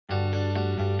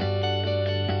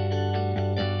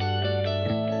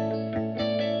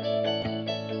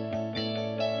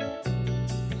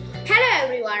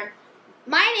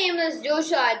My name is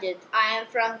Joshua Ajit. I am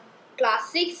from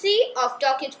class 6C of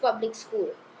Talkage Public School.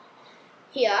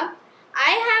 Here,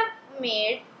 I have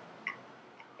made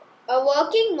a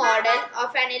working model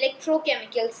of an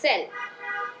electrochemical cell.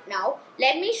 Now,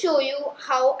 let me show you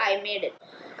how I made it.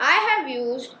 I have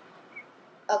used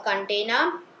a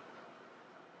container,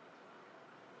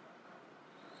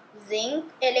 zinc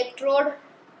electrode,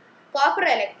 copper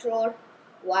electrode,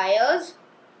 wires,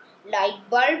 light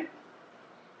bulb,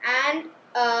 and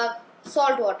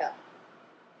salt water.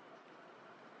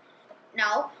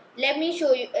 Now let me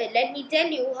tell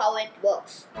you how it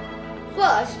works.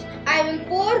 First, I will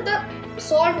pour the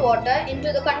salt water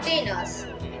into the containers.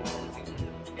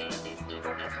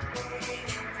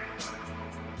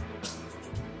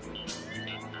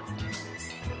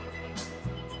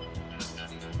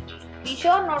 Be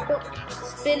sure not to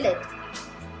spill it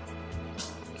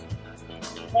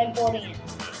while pouring it.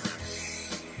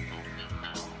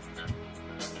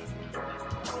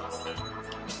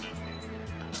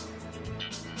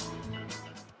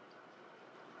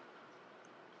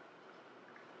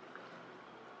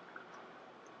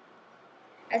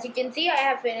 As you can see, I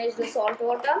have finished the salt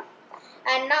water,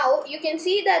 and now you can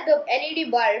see that the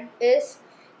LED bulb is.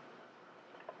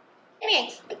 Let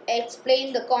me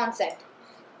explain the concept.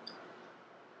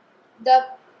 The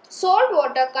salt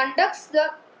water conducts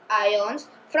the ions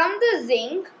from the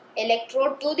zinc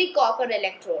electrode to the copper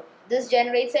electrode. This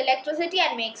generates electricity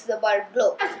and makes the bulb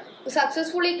glow. We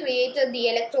successfully created the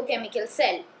electrochemical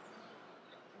cell.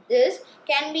 This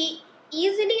can be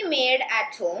easily made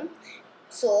at home.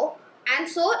 So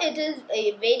it is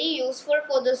very useful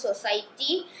for the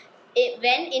society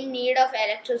when in need of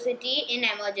electricity in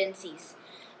emergencies.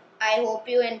 I hope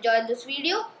you enjoyed this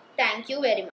video. Thank you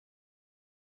very much.